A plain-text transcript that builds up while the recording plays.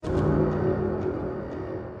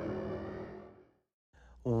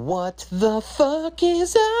What the fuck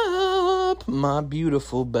is up, my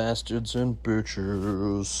beautiful bastards and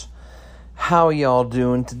bitches? How y'all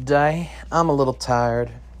doing today? I'm a little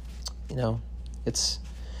tired. You know, it's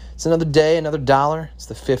another day, another dollar. It's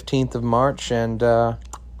the 15th of March, and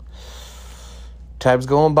time's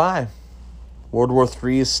going by. World War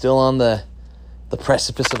III is still on the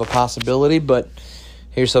precipice of a possibility, but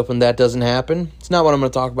here's hoping that doesn't happen. It's not what I'm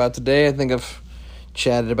going to talk about today. I think I've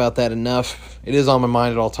chatted about that enough. It is on my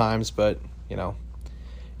mind at all times, but, you know,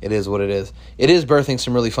 it is what it is. It is birthing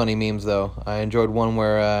some really funny memes, though. I enjoyed one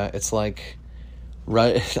where it's like,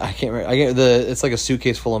 it's like a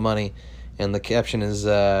suitcase full of money, and the caption is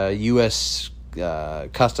U.S.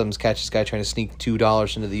 Customs catches guy trying to sneak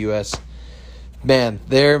 $2 into the U.S. Man,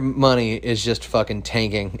 their money is just fucking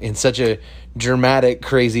tanking in such a dramatic,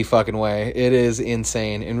 crazy fucking way. It is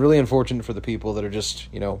insane and really unfortunate for the people that are just,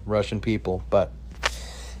 you know, Russian people. But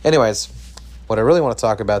anyways, what I really want to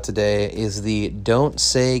talk about today is the Don't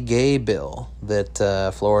Say Gay bill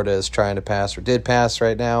that Florida is trying to pass, or did pass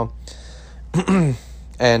right now,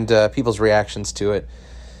 and people's reactions to it.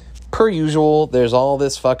 Per usual, there's all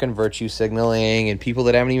this fucking virtue signaling and people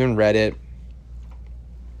that haven't even read it.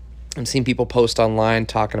 I've seen people post online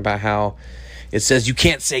talking about how it says you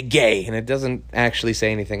can't say gay, and it doesn't actually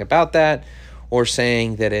say anything about that, or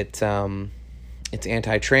saying that it's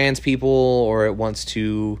anti-trans people, or it wants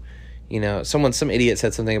to, you know, some idiot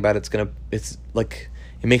said something about it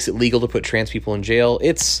makes it legal to put trans people in jail.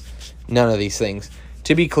 It's none of these things.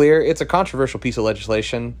 To be clear, it's a controversial piece of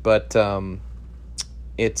legislation, but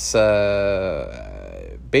it's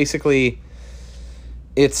basically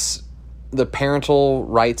it's the Parental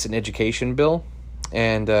Rights and Education Bill,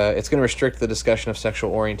 and it's going to restrict the discussion of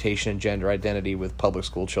sexual orientation and gender identity with public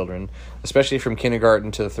school children, especially from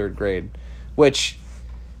kindergarten to the third grade, which,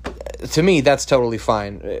 to me, that's totally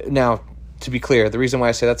fine. Now, to be clear, the reason why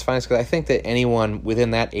I say that's fine is because I think that anyone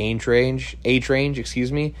within that age range,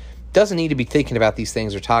 doesn't need to be thinking about these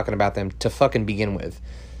things or talking about them to fucking begin with.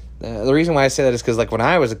 The reason why I say that is because, like, when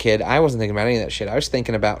I was a kid, I wasn't thinking about any of that shit. I was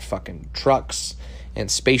thinking about fucking trucks and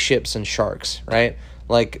spaceships and sharks, right?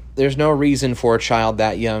 Like, there's no reason for a child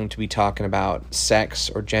that young to be talking about sex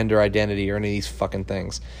or gender identity or any of these fucking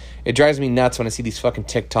things. It drives me nuts when I see these fucking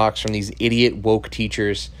TikToks from these idiot woke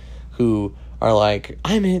teachers who are like,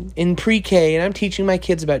 I'm in pre-K and I'm teaching my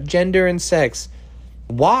kids about gender and sex.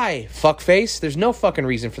 Why, fuckface? There's no fucking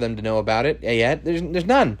reason for them to know about it yet. There's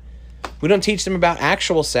none. We don't teach them about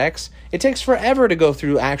actual sex. It takes forever to go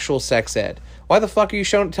through actual sex ed. Why the fuck are you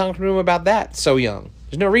telling them about that so young?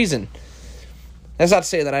 There's no reason. That's not to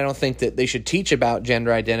say that I don't think that they should teach about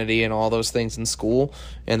gender identity and all those things in school,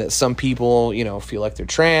 and that some people, you know, feel like they're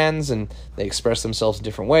trans and they express themselves in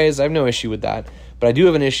different ways. I have no issue with that. But I do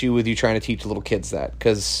have an issue with you trying to teach little kids that,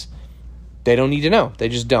 because they don't need to know. They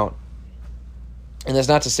just don't. And that's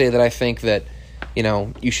not to say that I think that, you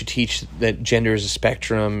know, you should teach that gender is a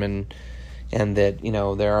spectrum and that, you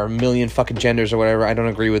know, there are a million fucking genders or whatever. I don't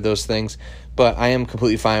agree with those things. But I am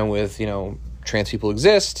completely fine with, you know, trans people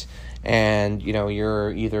exist, and, you know,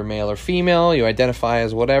 you're either male or female, you identify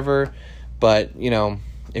as whatever. But, you know,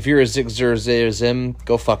 if you're a zig-zer zim,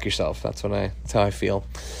 go fuck yourself. That's how I feel.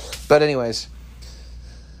 But anyways,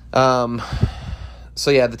 so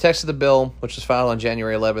yeah, the text of the bill, which was filed on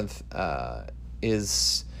January 11th,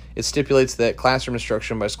 it stipulates that classroom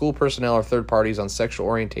instruction by school personnel or third parties on sexual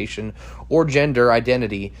orientation or gender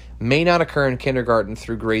identity may not occur in kindergarten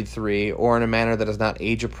through grade 3 or in a manner that is not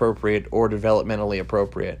age appropriate or developmentally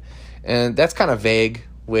appropriate. And that's kind of vague,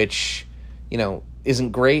 which, you know,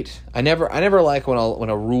 isn't great. I never like when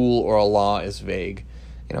a rule or a law is vague.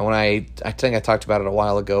 You know, when I think I talked about it a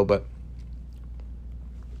while ago, but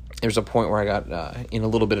there's a point where I got in a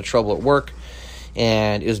little bit of trouble at work,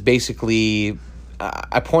 and it was basically,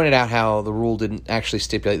 I pointed out how the rule didn't actually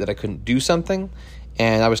stipulate that I couldn't do something,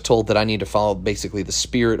 and I was told that I need to follow basically the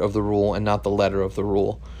spirit of the rule and not the letter of the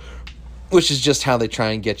rule, which is just how they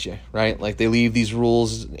try and get you, right? Like, they leave these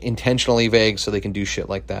rules intentionally vague so they can do shit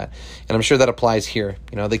like that. And I'm sure that applies here.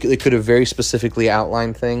 You know, they could have very specifically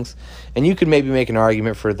outlined things, and you could maybe make an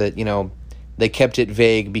argument for that, you know, they kept it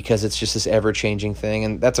vague because it's just this ever-changing thing,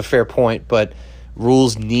 and that's a fair point, but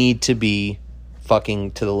rules need to be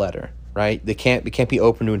fucking to the letter, right? They can't be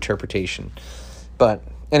open to interpretation. But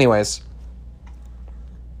anyways,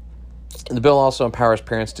 the bill also empowers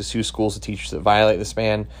parents to sue schools and teachers that violate this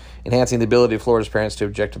ban, enhancing the ability of Florida's parents to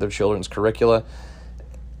object to their children's curricula.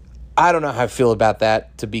 I don't know how I feel about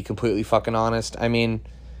that, to be completely fucking honest. I mean,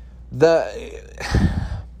 there's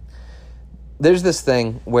this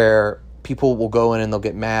thing where people will go in and they'll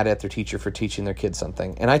get mad at their teacher for teaching their kids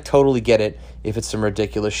something. And I totally get it if it's some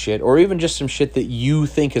ridiculous shit, or even just some shit that you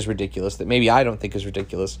think is ridiculous that maybe I don't think is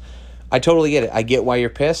ridiculous. I totally get it. I get why you're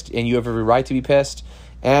pissed, and you have every right to be pissed.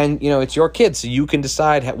 And, it's your kid, so you can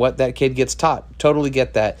decide what that kid gets taught. Totally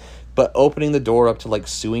get that. But opening the door up to, like,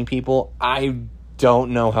 suing people, I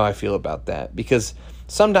don't know how I feel about that. Because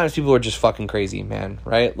sometimes people are just fucking crazy, man,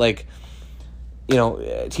 right? Like,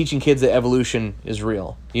 teaching kids that evolution is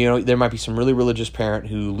real. There might be some really religious parent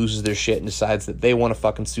who loses their shit and decides that they want to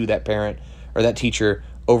fucking sue that parent or that teacher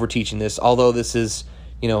over teaching this, although this is,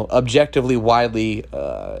 objectively widely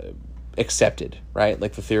accepted, right?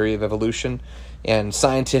 Like the theory of evolution and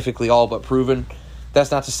scientifically all but proven.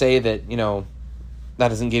 That's not to say that, that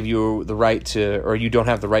doesn't give you the right to, or you don't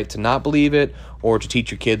have the right to not believe it or to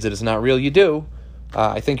teach your kids that it's not real. You do.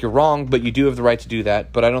 I think you're wrong, but you do have the right to do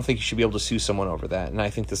that. But I don't think you should be able to sue someone over that. And I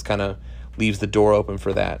think this kind of leaves the door open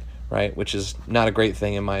for that, right? Which is not a great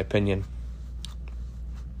thing in my opinion.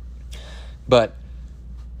 But,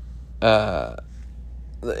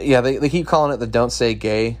 they keep calling it the Don't Say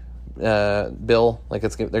Gay bill. Like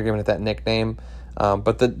they're giving it that nickname.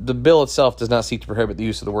 But the bill itself does not seek to prohibit the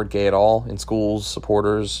use of the word gay at all in schools,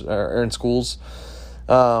 or in schools.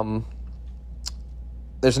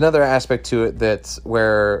 There's another aspect to it that's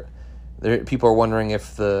where people are wondering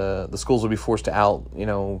if the schools will be forced to out,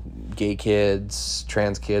 gay kids,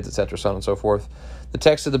 trans kids, etc., so on and so forth. The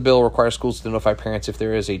text of the bill requires schools to notify parents if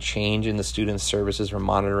there is a change in the student's services or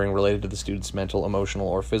monitoring related to the student's mental, emotional,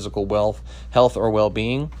 or physical health or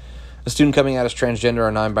well-being. A student coming out as transgender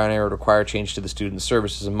or non-binary would require change to the student's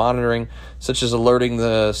services and monitoring, such as alerting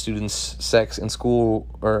the student's sex in school,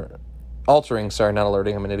 or altering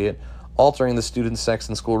the student's sex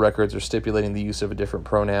in school records, or stipulating the use of a different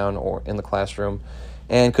pronoun or in the classroom,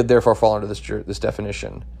 and could therefore fall under this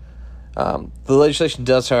definition. The legislation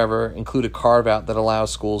does, however, include a carve-out that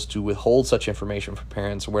allows schools to withhold such information from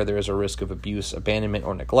parents where there is a risk of abuse, abandonment,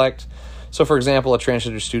 or neglect. So, for example, a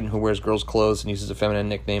transgender student who wears girls' clothes and uses a feminine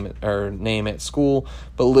nickname or name at school,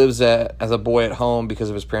 but lives as a boy at home because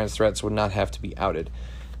of his parents' threats, would not have to be outed.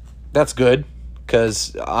 That's good,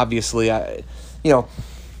 because obviously,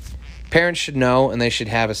 parents should know, and they should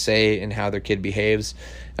have a say in how their kid behaves.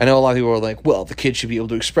 I know a lot of people are like, well, the kid should be able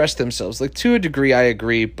to express themselves. Like, to a degree, I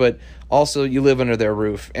agree, but also you live under their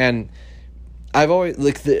roof. And I've always,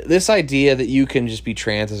 this idea that you can just be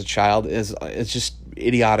trans as a child it's just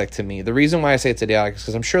idiotic to me. The reason why I say it's idiotic is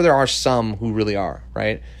because I'm sure there are some who really are,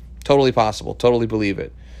 right? Totally possible. Totally believe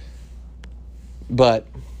it. But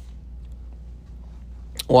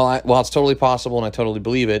while it's totally possible and I totally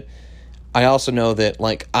believe it, I also know that,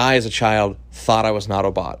 I as a child thought I was an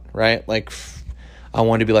Autobot, right? I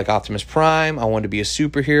wanted to be like Optimus Prime. I wanted to be a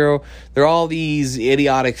superhero. There are all these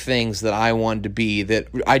idiotic things that I wanted to be that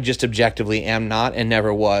I just objectively am not and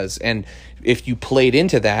never was. And if you played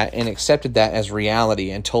into that and accepted that as reality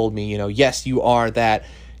and told me, yes, you are that,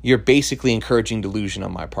 you're basically encouraging delusion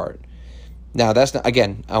on my part. Now, that's not,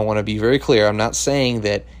 again, I want to be very clear. I'm not saying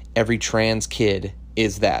that every trans kid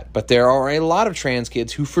is that, but there are a lot of trans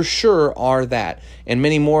kids who for sure are that, and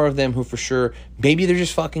many more of them who for sure, maybe they're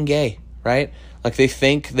just fucking gay, right? Like, they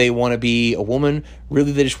think they want to be a woman,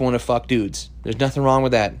 really they just want to fuck dudes. There's nothing wrong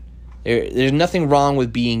with that. There's nothing wrong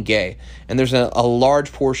with being gay. And there's a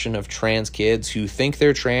large portion of trans kids who think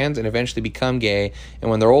they're trans and eventually become gay, and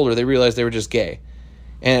when they're older, they realize they were just gay.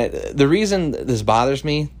 And the reason this bothers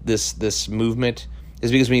me, this movement,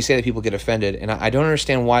 is because when you say that, people get offended, and I don't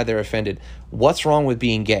understand why they're offended. What's wrong with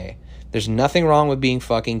being gay? There's nothing wrong with being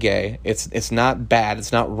fucking gay. It's not bad.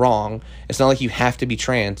 It's not wrong. It's not like you have to be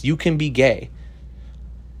trans. You can be gay.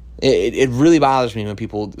 It really bothers me when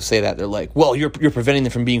people say that. They're like, well, you're preventing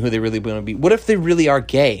them from being who they really want to be. What if they really are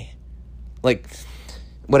gay?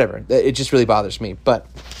 Whatever. It just really bothers me. But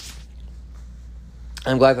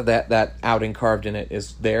I'm glad that outing carved in it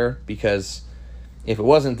is there, because if it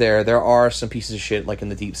wasn't there, there are some pieces of shit like in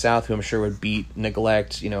the Deep South who I'm sure would beat,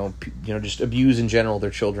 neglect, just abuse in general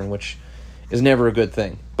their children, which is never a good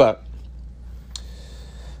thing. But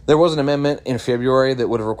there was an amendment in February that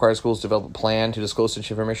would have required schools to develop a plan to disclose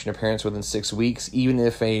such information to parents within 6 weeks, even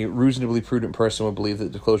if a reasonably prudent person would believe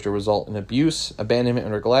that disclosure would result in abuse, abandonment,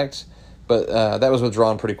 and neglect. But that was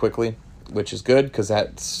withdrawn pretty quickly, which is good, because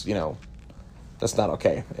that's not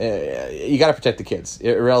okay. You got to protect the kids,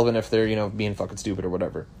 irrelevant if they're, being fucking stupid or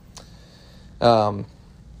whatever. And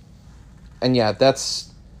yeah, that's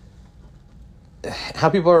how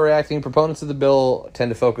people are reacting. Proponents of the bill tend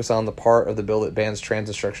to focus on the part of the bill that bans trans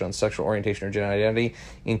instruction on sexual orientation or gender identity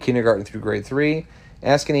in kindergarten through grade 3,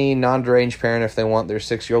 Ask any non-deranged parent if they want their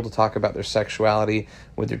 6-year-old to talk about their sexuality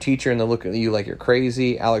with their teacher, and they'll look at you like you're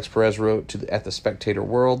crazy. Alex Perez wrote at the Spectator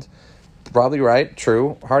World. Probably right,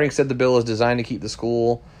 true. Harding said the bill is designed to keep the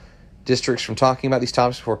school districts from talking about these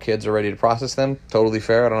topics before kids are ready to process them. Totally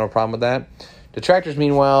fair. I don't have a problem with that. Detractors,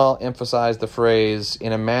 meanwhile, emphasize the phrase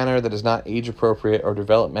in a manner that is not age-appropriate or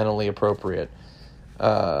developmentally appropriate,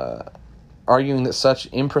 arguing that such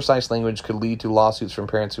imprecise language could lead to lawsuits from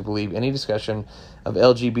parents who believe any discussion of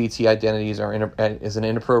LGBT identities is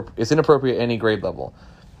inappropriate at any grade level.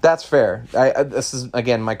 That's fair. This is,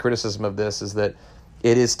 again, my criticism of this is that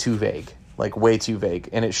it is too vague, like way too vague,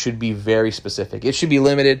 and it should be very specific. It should be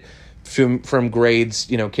limited from grades,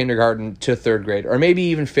 kindergarten to 3rd grade, or maybe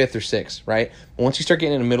even 5th or 6th, right? Once you start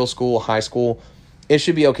getting into middle school, high school, it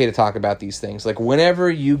should be okay to talk about these things. Like, whenever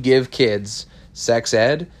you give kids sex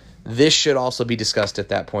ed, this should also be discussed at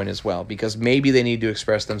that point as well, because maybe they need to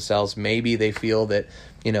express themselves. Maybe they feel that,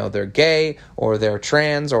 they're gay or they're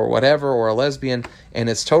trans or whatever, or a lesbian, and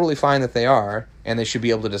it's totally fine that they are, and they should be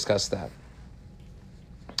able to discuss that.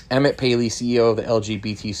 Emmett Paley, CEO of the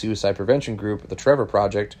LGBT suicide prevention group, the Trevor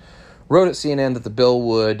Project, wrote at CNN that the bill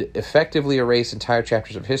would effectively erase entire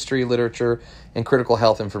chapters of history, literature, and critical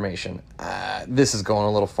health information. This is going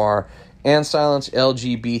a little far. And silence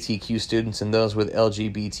LGBTQ students and those with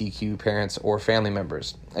LGBTQ parents or family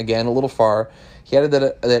members. Again, a little far. He added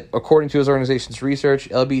that according to his organization's research,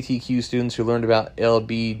 LGBTQ students who learned about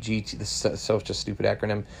LBGT, this is such a stupid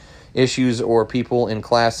acronym, issues or people in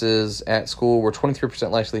classes at school were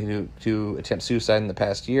 23% likely to attempt suicide in the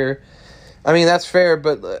past year. I mean, that's fair,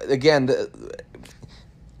 but again,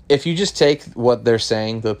 if you just take what they're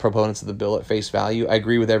saying, the proponents of the bill, at face value, I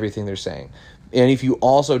agree with everything they're saying. And if you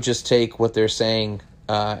also just take what they're saying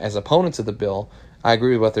as opponents of the bill, I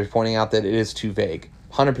agree with what they're pointing out, that it is too vague.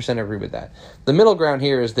 100% agree with that. The middle ground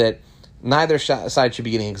here is that neither side should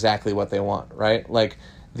be getting exactly what they want, right? Like,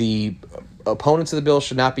 the opponents of the bill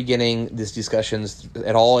should not be getting these discussions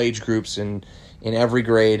at all age groups and in every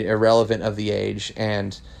grade, irrelevant of the age,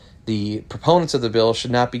 and the proponents of the bill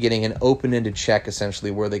should not be getting an open-ended check,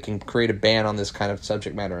 essentially, where they can create a ban on this kind of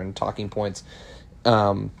subject matter and talking points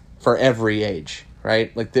for every age,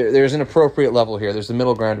 right? Like, there's an appropriate level here. There's a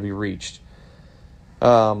middle ground to be reached.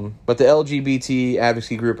 But the LGBT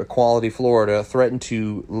advocacy group Equality Florida threatened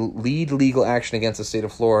to lead legal action against the state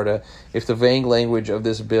of Florida if the vague language of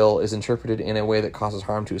this bill is interpreted in a way that causes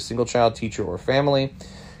harm to a single child, teacher, or family.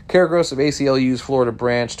 Kara Gross of ACLU's Florida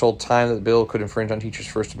branch told Time that the bill could infringe on teachers'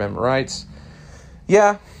 First Amendment rights.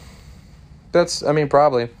 Yeah,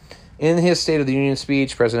 probably. In his State of the Union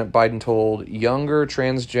speech, President Biden told younger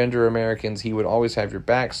transgender Americans he would always have your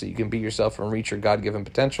back so you can be yourself and reach your God-given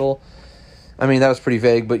potential. I mean, that was pretty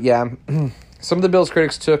vague, but yeah. Some of the bill's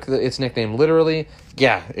critics took its nickname literally.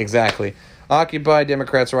 Yeah, exactly. Occupy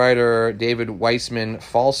Democrats writer David Weissman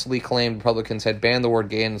falsely claimed Republicans had banned the word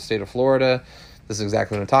gay in the state of Florida. This is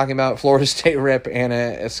exactly what I'm talking about. Florida State Rep.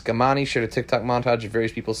 Anna Escamani shared a TikTok montage of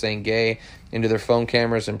various people saying gay into their phone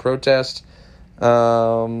cameras in protest.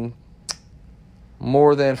 More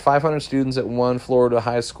than 500 students at one Florida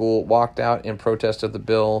high school walked out in protest of the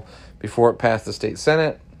bill before it passed the state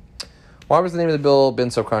Senate. Why was the name of the bill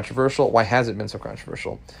been so controversial? Why has it been so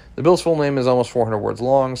controversial? The bill's full name is almost 400 words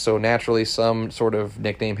long, so naturally some sort of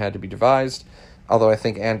nickname had to be devised, although I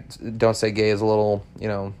think Don't Say Gay is a little,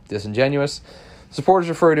 disingenuous. Supporters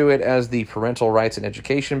refer to it as the Parental Rights and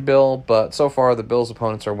Education Bill, but so far the bill's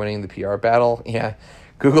opponents are winning the PR battle. Yeah,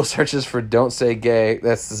 Google searches for Don't Say Gay,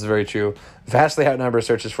 this is very true, vastly outnumber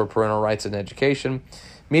searches for parental rights and education.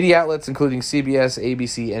 Media outlets, including CBS,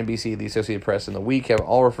 ABC, NBC, the Associated Press, and The Week, have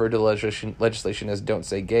all referred to legislation as Don't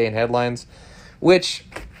Say Gay in headlines, which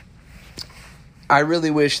I really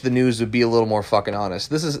wish the news would be a little more fucking honest.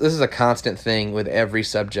 This is a constant thing with every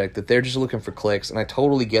subject, that they're just looking for clicks, and I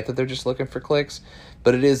totally get that they're just looking for clicks,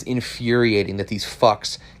 but it is infuriating that these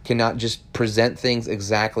fucks cannot just present things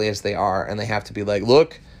exactly as they are, and they have to be like,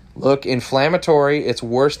 look, inflammatory, it's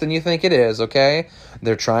worse than you think it is, okay?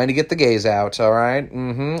 They're trying to get the gays out, all right?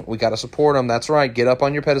 We got to support them, that's right. Get up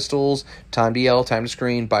on your pedestals, time to yell, time to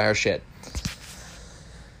scream, buy our shit.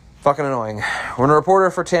 Fucking annoying. When a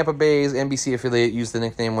reporter for Tampa Bay's NBC affiliate used the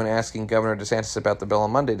nickname when asking Governor DeSantis about the bill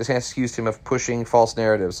on Monday, DeSantis accused him of pushing false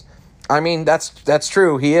narratives. I mean, that's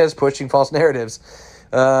true. He is pushing false narratives.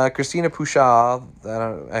 Christina Pushaw,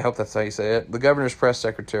 I hope that's how you say it, the governor's press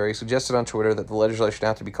secretary, suggested on Twitter that the legislation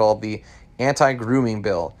have to be called the anti-grooming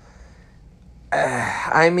bill.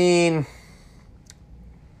 I mean,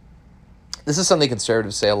 this is something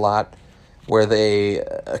conservatives say a lot where they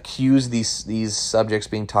accuse these subjects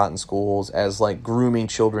being taught in schools as like grooming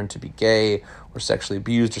children to be gay or sexually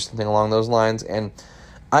abused or something along those lines. And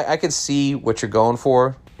I could see what you're going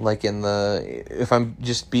for, like if I'm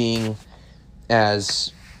just being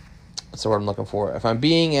as, what's the word I'm looking for? If I'm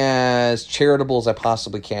being as charitable as I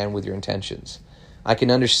possibly can with your intentions, I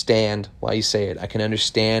can understand why you say it. I can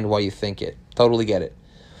understand why you think it. Totally get it.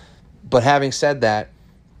 But having said that,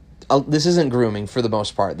 this isn't grooming for the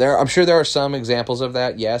most part. I'm sure there are some examples of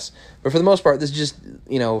that, yes. But for the most part, this is just,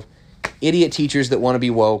 idiot teachers that want to be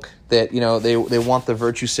woke, that, they want the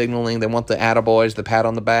virtue signaling, they want the attaboys, the pat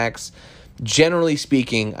on the backs. Generally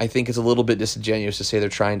speaking, I think it's a little bit disingenuous to say they're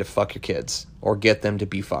trying to fuck your kids or get them to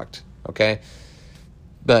be fucked, okay?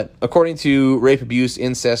 But according to Rape, Abuse,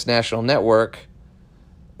 Incest National Network,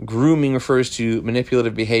 grooming refers to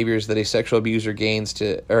manipulative behaviors that a sexual abuser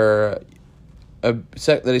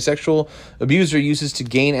that a sexual abuser uses to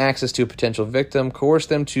gain access to a potential victim, coerce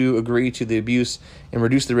them to agree to the abuse, and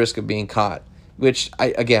reduce the risk of being caught. Which, I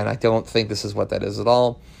don't think this is what that is at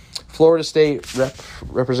all. Florida State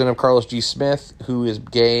Representative Carlos G. Smith, who is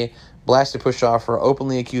gay, blasted Pushoff for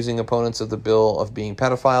openly accusing opponents of the bill of being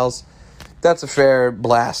pedophiles. That's a fair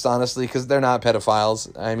blast, honestly, because they're not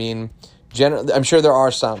pedophiles. I mean, I'm sure there are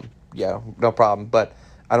some. Yeah, no problem. But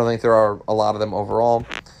I don't think there are a lot of them overall.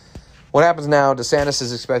 What happens now, DeSantis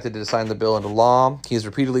is expected to sign the bill into law. He has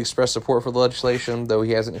repeatedly expressed support for the legislation, though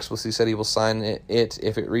he hasn't explicitly said he will sign it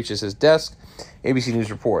if it reaches his desk, ABC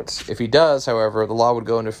News reports. If he does, however, the law would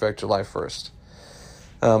go into effect July 1st.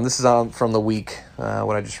 This is from the week,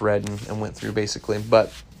 what I just read and went through, basically.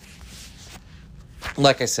 But,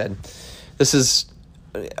 like I said, this is...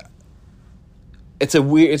 It's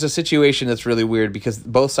a situation that's really weird because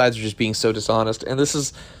both sides are just being so dishonest, and this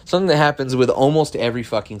is something that happens with almost every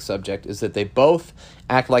fucking subject, is that they both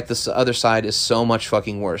act like the other side is so much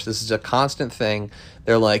fucking worse. This is a constant thing.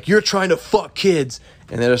 They're like, you're trying to fuck kids,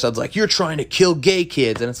 and the other side's like, you're trying to kill gay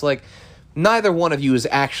kids, and it's like, neither one of you is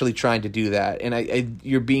actually trying to do that, and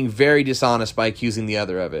you're being very dishonest by accusing the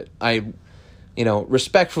other of it. I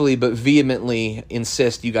respectfully but vehemently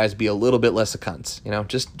insist you guys be a little bit less of cunts,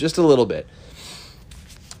 just a little bit.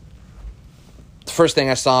 First thing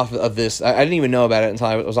I saw of this, I didn't even know about it until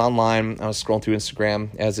I was online. I was scrolling through Instagram,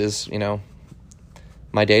 as is,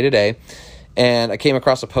 my day-to-day. And I came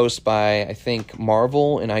across a post by, I think,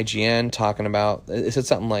 Marvel and IGN talking about, it said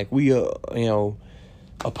something like, we,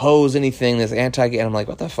 oppose anything that's anti-gay. And I'm like,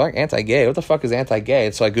 what the fuck? Anti-gay? What the fuck is anti-gay?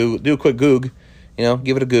 And so I do a quick Goog,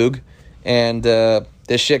 give it a Goog. And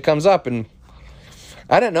this shit comes up. And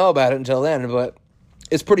I didn't know about it until then, but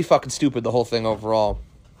it's pretty fucking stupid, the whole thing overall.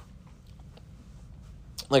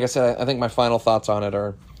 Like I said, I think my final thoughts on it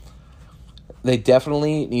are they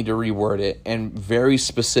definitely need to reword it and very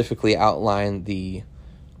specifically outline the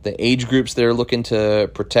age groups they're looking to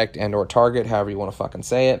protect and or target, however you want to fucking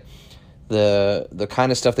say it, the kind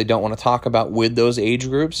of stuff they don't want to talk about with those age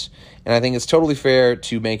groups. And I think it's totally fair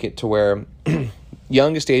to make it to where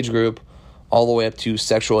youngest age group all the way up to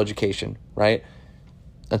sexual education, right?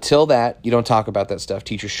 Until that, you don't talk about that stuff.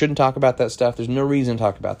 Teachers shouldn't talk about that stuff. There's no reason to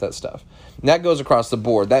talk about that stuff. And that goes across the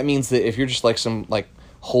board. That means that if you're just like some like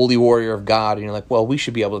holy warrior of God and you're like, well, we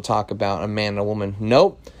should be able to talk about a man and a woman.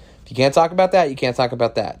 Nope. If you can't talk about that, you can't talk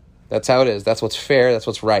about that. That's how it is. That's what's fair. That's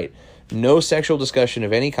what's right. No sexual discussion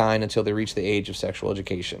of any kind until they reach the age of sexual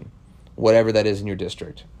education, whatever that is in your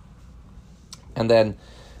district. And then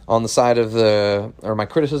on the side of my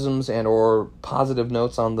criticisms and or positive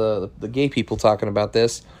notes on the gay people talking about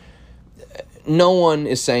this, no one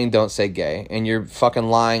is saying don't say gay, and you're fucking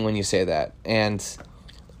lying when you say that. And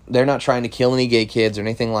they're not trying to kill any gay kids or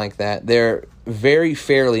anything like that. They're very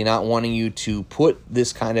fairly not wanting you to put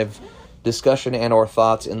this kind of discussion and or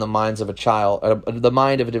thoughts in the minds of a child, the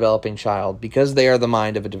mind of a developing child, because they are the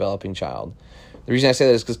mind of a developing child. The reason I say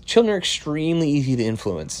that is because children are extremely easy to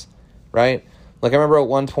influence, right? Like I remember at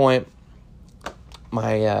one point,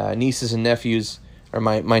 my nieces and nephews, or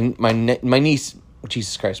my niece,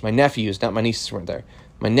 Jesus Christ, my nephews, not my nieces weren't there.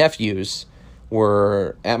 My nephews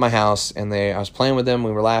were at my house, and I was playing with them.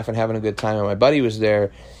 We were laughing, having a good time, and my buddy was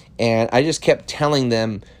there, and I just kept telling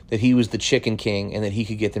them that he was the chicken king and that he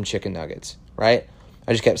could get them chicken nuggets, right?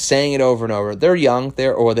 I just kept saying it over and over. They're young, they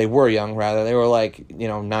were young, rather. They were like,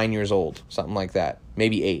 9 years old, something like that,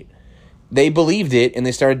 maybe 8. They believed it, and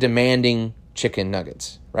they started demanding chicken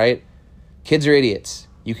nuggets, right? Kids are idiots.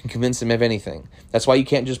 You can convince them of anything. That's why you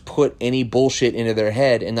can't just put any bullshit into their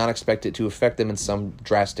head and not expect it to affect them in some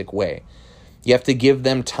drastic way. You have to give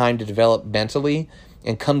them time to develop mentally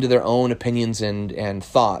and come to their own opinions and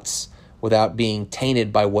thoughts without being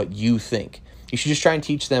tainted by what you think. You should just try and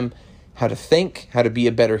teach them, how to think, how to be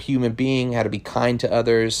a better human being, how to be kind to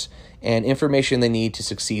others, and information they need to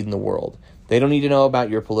succeed in the world. They don't need to know about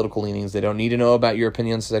your political leanings. They don't need to know about your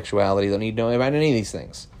opinions on sexuality. They don't need to know about any of these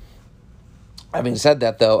things. Having said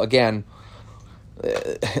that, though, again,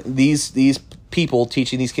 these people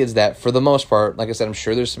teaching these kids that, for the most part, like I said, I'm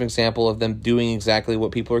sure there's some example of them doing exactly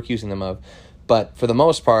what people are accusing them of, but for the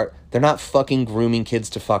most part, they're not fucking grooming kids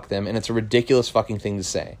to fuck them, and it's a ridiculous fucking thing to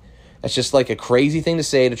say. It's just like a crazy thing to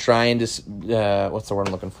say to try and what's the word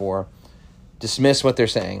I'm looking for? Dismiss what they're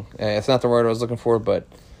saying. It's not the word I was looking for, but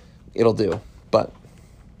it'll do. But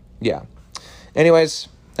yeah. Anyways,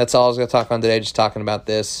 that's all I was going to talk on today. Just talking about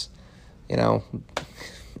this. You know,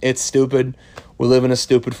 it's stupid. We live in a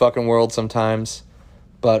stupid fucking world sometimes.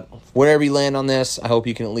 But wherever you land on this, I hope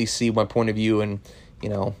you can at least see my point of view and, you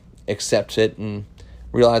know, accept it and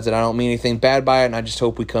realize that I don't mean anything bad by it, and I just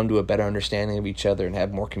hope we come to a better understanding of each other and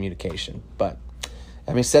have more communication. But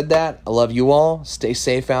having said that, I love you all. Stay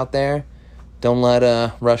safe out there. Don't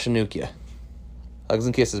let Russia nuke you. Hugs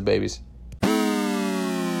and kisses, babies.